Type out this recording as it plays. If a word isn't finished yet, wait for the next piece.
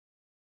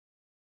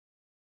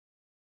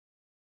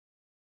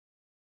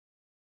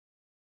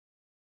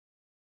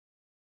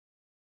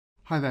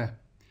Hi there.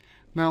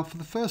 Now for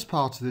the first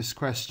part of this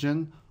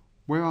question,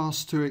 we're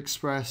asked to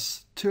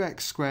express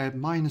 2x squared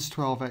minus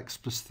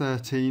 12x plus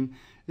 13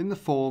 in the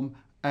form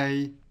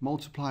a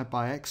multiplied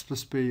by x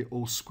plus b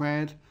all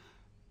squared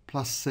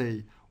plus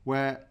c,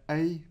 where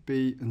a,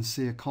 b and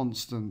c are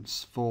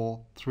constants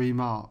for 3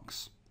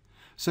 marks.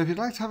 So if you'd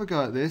like to have a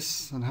go at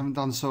this and haven't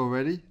done so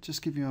already,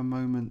 just give you a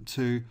moment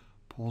to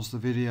pause the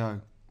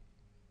video.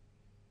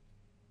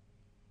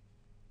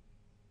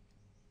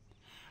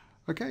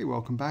 Okay,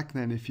 welcome back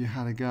then if you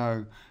had a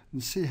go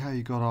and see how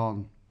you got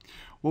on.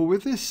 Well,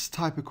 with this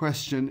type of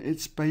question,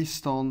 it's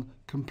based on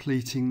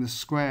completing the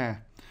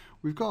square.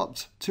 We've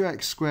got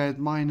 2x squared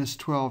minus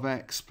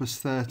 12x plus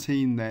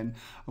 13 then,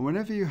 and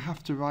whenever you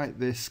have to write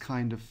this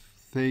kind of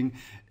thing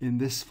in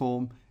this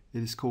form,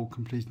 it is called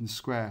completing the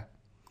square.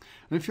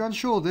 And if you're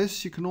unsure of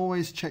this, you can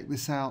always check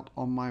this out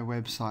on my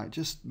website.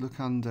 Just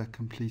look under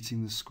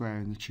completing the square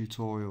in the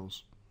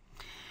tutorials.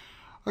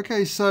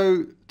 Okay,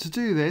 so to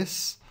do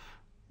this,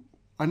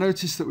 I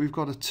notice that we've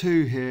got a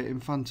 2 here in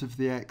front of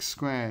the x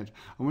squared,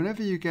 and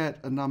whenever you get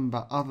a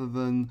number other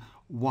than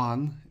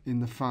 1 in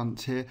the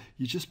front here,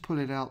 you just pull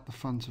it out the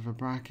front of a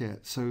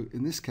bracket. So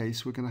in this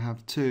case we're going to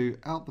have 2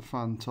 out the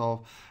front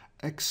of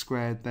x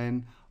squared,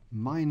 then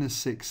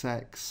minus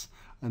 6x,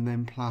 and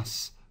then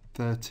plus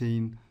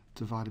 13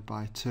 divided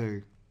by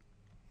 2.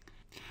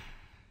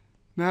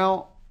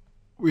 Now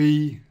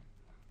we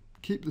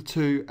keep the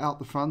 2 out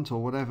the front,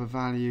 or whatever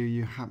value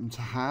you happen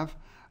to have,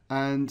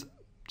 and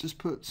just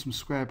put some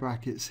square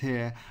brackets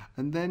here,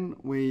 and then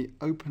we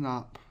open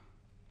up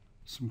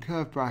some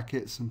curved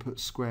brackets and put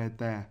squared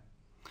there.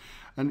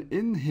 And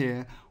in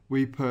here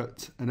we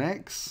put an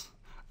x,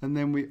 and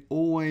then we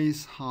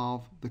always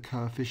halve the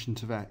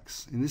coefficient of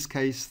x. In this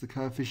case the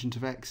coefficient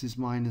of x is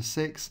minus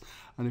 6,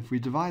 and if we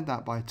divide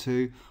that by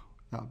 2,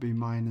 that would be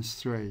minus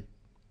 3.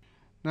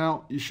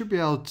 Now you should be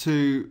able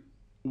to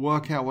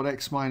work out what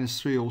x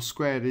minus 3 all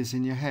squared is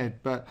in your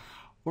head, but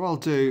what I'll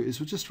do is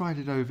we'll just write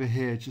it over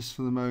here just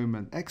for the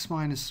moment. X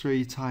minus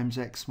 3 times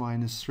x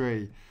minus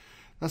 3.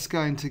 That's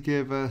going to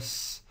give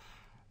us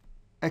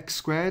x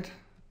squared,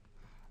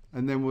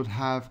 and then we'll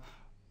have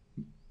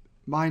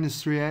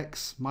minus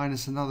 3x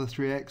minus another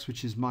 3x,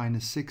 which is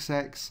minus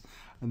 6x,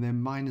 and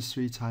then minus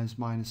 3 times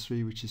minus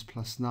 3, which is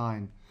plus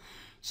 9.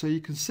 So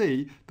you can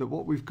see that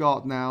what we've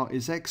got now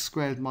is x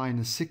squared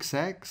minus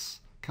 6x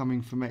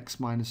coming from x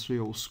minus 3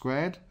 all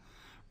squared,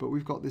 but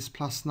we've got this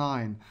plus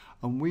 9,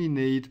 and we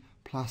need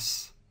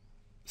plus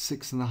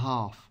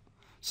 6.5.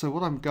 So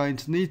what I'm going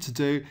to need to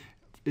do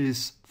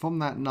is from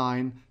that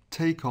 9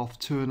 take off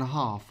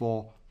 2.5,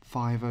 or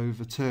 5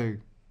 over 2.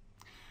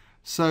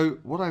 So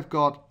what I've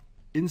got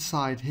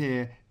inside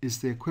here is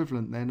the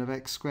equivalent then of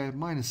x squared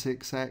minus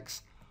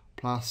 6x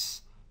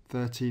plus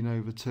 13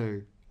 over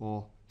 2,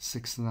 or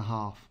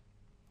 6.5.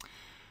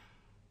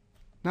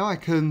 Now I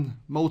can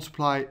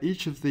multiply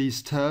each of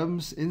these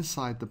terms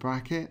inside the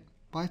bracket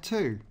by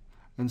 2.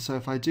 And so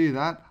if I do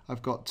that,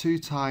 I've got 2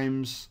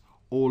 times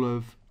all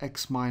of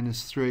x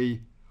minus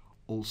 3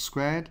 all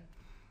squared,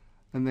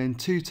 and then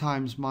 2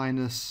 times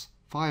minus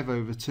 5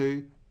 over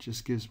 2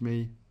 just gives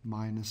me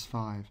minus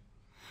 5.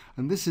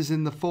 And this is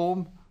in the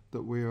form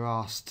that we were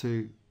asked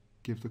to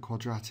give the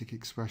quadratic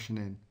expression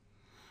in.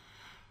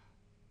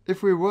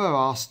 If we were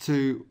asked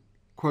to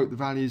quote the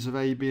values of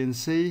a, b and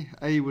c,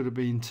 a would have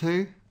been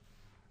 2,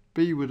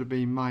 b would have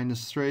been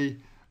minus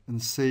 3,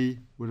 and c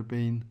would have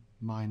been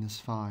minus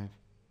 5.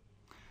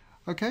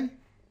 Okay,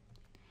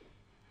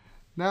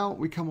 now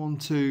we come on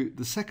to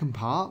the second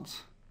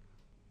part,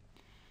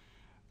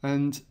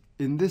 and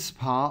in this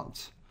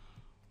part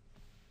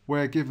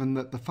we're given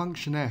that the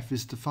function f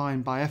is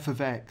defined by f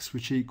of x,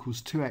 which equals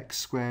 2x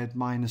squared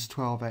minus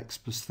 12x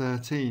plus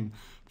 13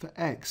 for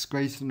x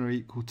greater than or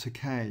equal to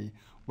k,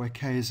 where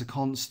k is a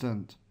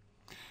constant.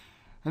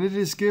 And it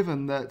is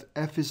given that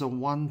f is a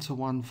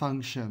one-to-one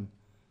function.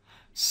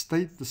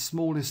 State the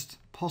smallest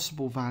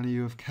possible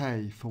value of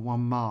k for 1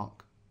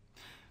 mark.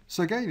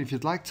 So again, if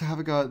you'd like to have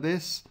a go at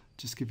this,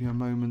 just give you a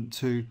moment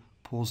to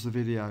pause the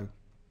video.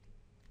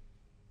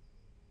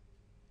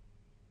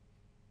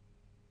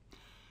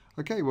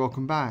 Okay,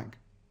 welcome back.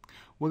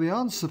 Well, the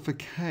answer for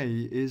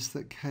k is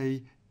that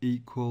k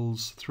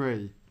equals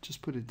 3.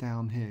 Just put it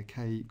down here,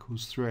 k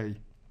equals 3.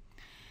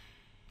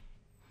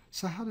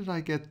 So how did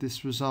I get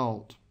this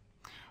result?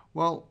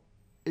 Well,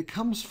 it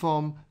comes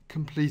from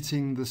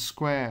completing the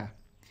square.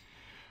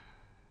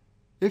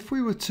 If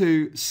we were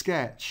to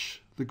sketch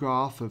the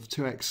graph of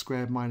 2x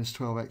squared minus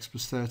 12x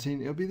plus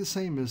 13, it'll be the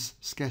same as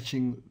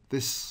sketching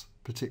this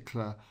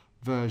particular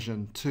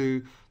version,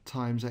 2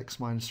 times x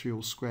minus 3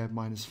 all squared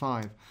minus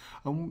 5.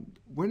 And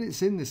when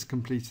it's in this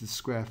completed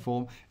square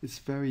form, it's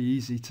very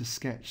easy to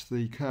sketch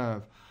the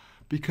curve,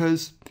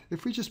 because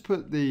if we just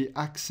put the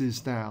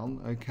axes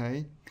down,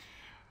 okay,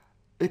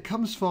 it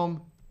comes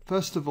from,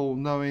 first of all,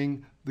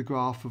 knowing the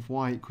graph of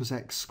y equals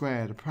x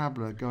squared, a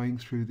parabola going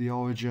through the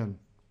origin.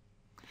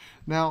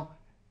 Now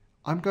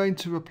I'm going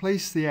to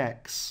replace the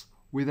x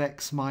with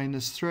x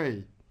minus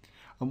 3,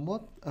 And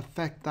what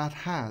effect that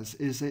has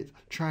is it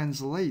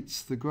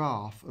translates the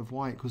graph of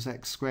y equals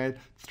x squared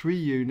 3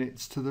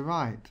 units to the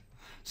right.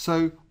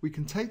 So we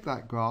can take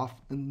that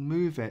graph and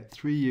move it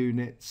 3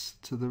 units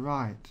to the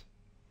right.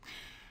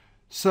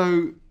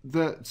 So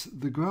that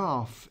the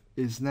graph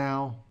is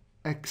now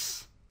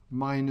x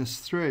minus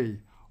 3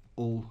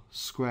 all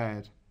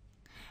squared.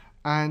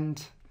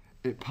 And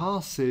it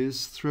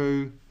passes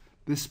through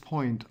this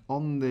point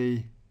on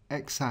the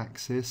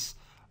x-axis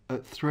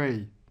at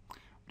 3.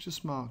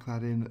 Just mark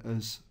that in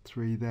as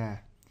 3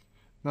 there.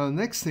 Now the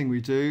next thing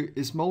we do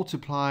is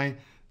multiply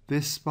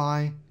this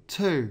by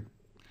 2.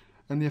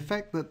 And the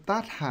effect that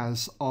that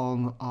has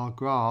on our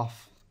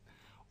graph,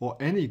 or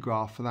any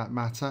graph for that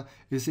matter,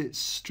 is it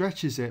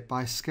stretches it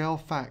by scale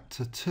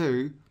factor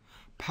 2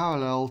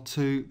 parallel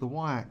to the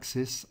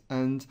y-axis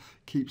and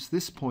keeps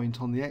this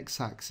point on the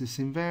x-axis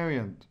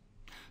invariant.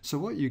 So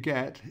what you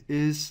get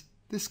is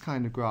this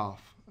kind of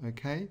graph,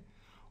 okay?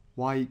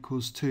 Y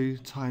equals 2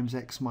 times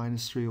x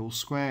minus 3 all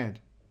squared.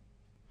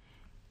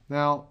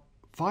 Now,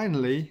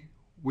 finally,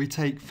 we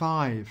take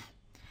 5.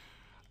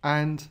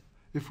 And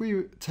if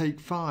we take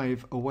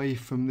 5 away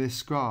from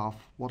this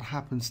graph, what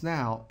happens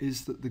now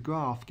is that the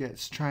graph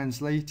gets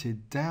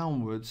translated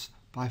downwards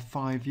by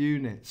 5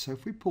 units. So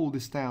if we pull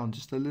this down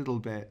just a little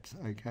bit,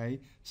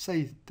 okay,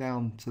 say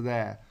down to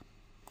there,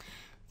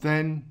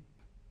 then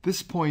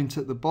this point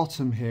at the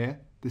bottom here,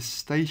 this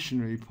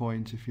stationary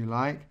point if you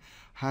like,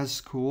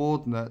 has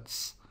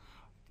coordinates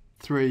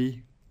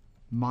 3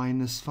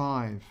 minus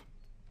 5.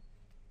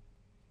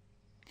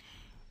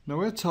 Now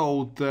we're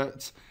told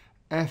that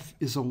f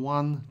is a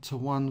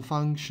 1-to-1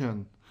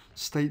 function.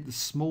 State the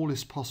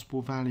smallest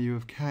possible value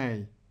of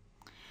k.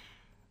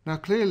 Now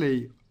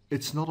clearly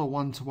it's not a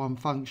 1-to-1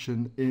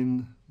 function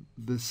in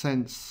the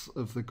sense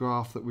of the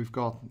graph that we've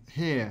got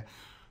here,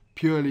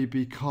 purely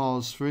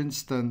because, for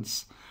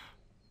instance,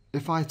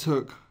 if I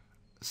took,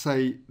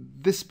 say,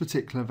 this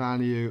particular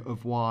value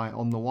of y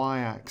on the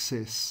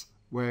y-axis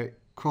where it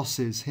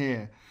crosses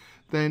here,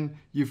 then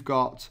you've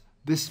got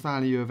this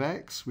value of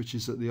x, which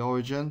is at the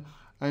origin,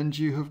 and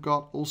you have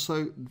got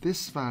also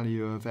this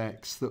value of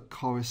x that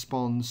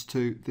corresponds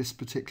to this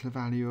particular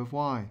value of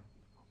y.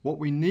 What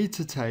we need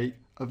to take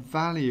are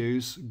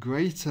values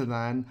greater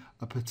than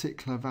a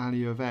particular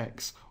value of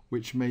x,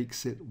 which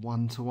makes it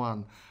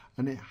 1-to-1.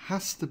 And it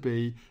has to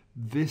be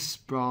this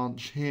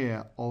branch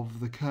here of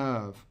the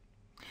curve.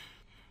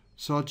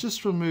 So I'll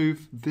just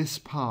remove this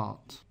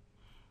part.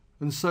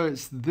 And so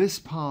it's this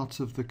part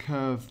of the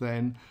curve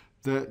then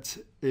that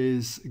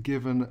is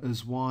given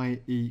as y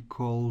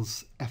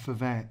equals f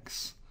of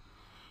x.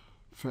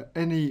 For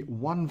any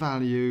one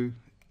value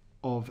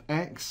of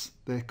x,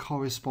 there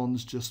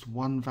corresponds just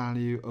one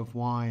value of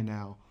y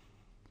now,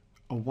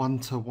 a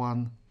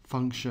 1-to-1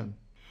 function.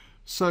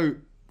 So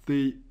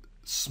the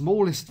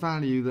smallest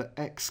value that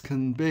x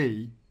can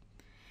be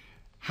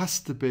has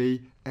to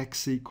be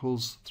x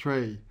equals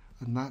 3,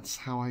 and that's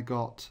how I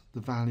got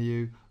the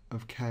value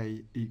of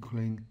k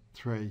equaling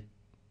 3.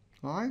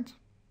 All right?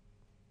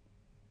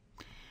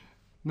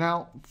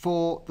 Now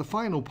for the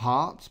final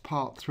part,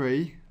 part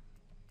 3,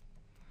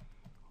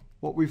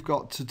 what we've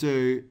got to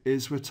do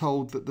is we're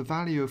told that the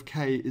value of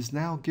k is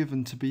now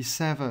given to be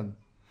 7,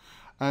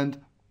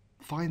 and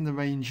find the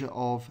range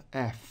of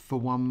f for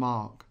 1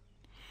 mark.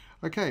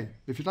 Okay,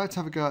 if you'd like to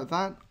have a go at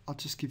that, I'll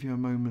just give you a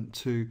moment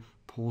to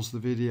pause the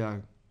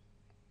video.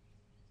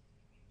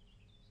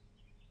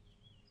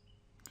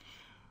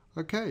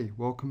 Okay,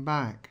 welcome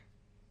back.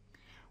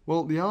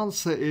 Well, the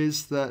answer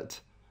is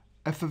that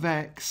f of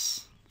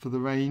x for the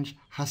range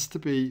has to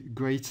be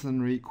greater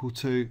than or equal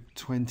to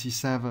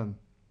 27.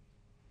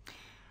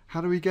 How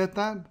do we get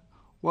that?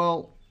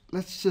 Well,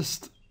 let's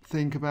just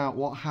think about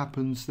what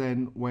happens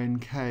then when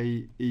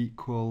k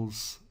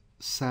equals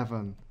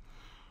 7.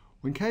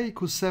 When k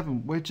equals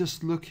 7, we're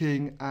just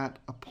looking at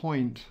a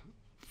point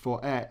for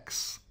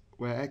x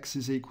where x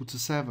is equal to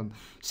 7.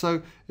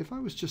 So if I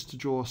was just to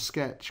draw a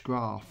sketch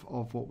graph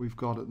of what we've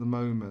got at the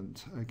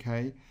moment,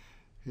 okay,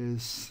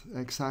 here's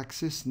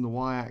x-axis and the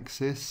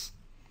y-axis.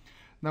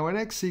 Now when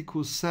x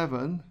equals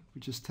 7, we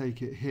just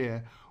take it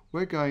here,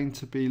 we're going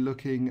to be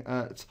looking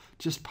at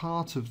just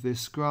part of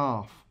this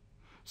graph.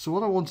 So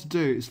what I want to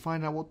do is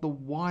find out what the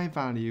y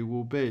value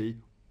will be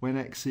when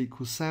x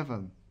equals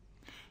 7.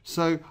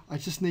 So I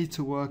just need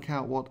to work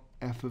out what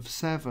f of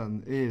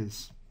 7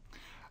 is.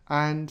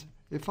 And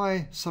if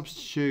I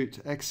substitute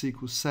x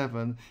equals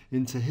 7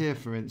 into here,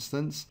 for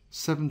instance,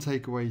 7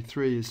 take away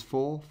 3 is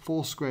 4,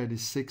 4 squared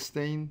is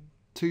 16,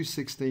 2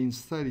 16s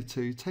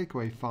 32, take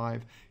away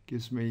 5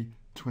 gives me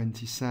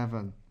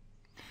 27.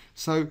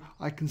 So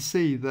I can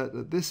see that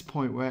at this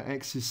point where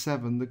x is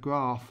 7, the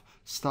graph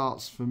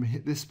starts from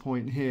this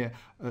point here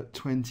at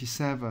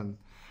 27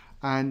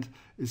 and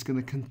is going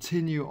to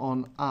continue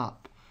on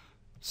up.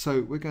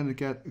 So we're going to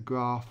get a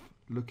graph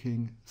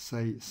looking,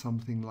 say,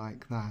 something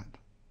like that.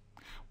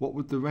 What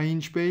would the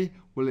range be?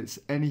 Well, it's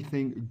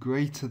anything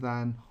greater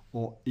than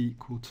or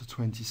equal to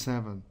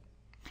 27.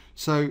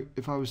 So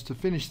if I was to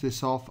finish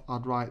this off,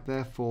 I'd write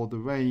therefore the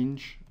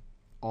range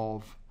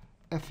of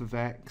f of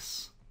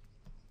x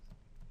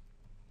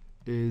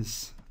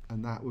is,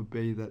 and that would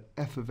be that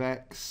f of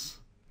x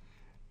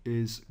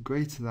is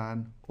greater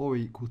than or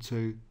equal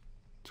to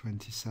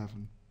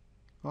 27.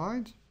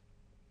 Right?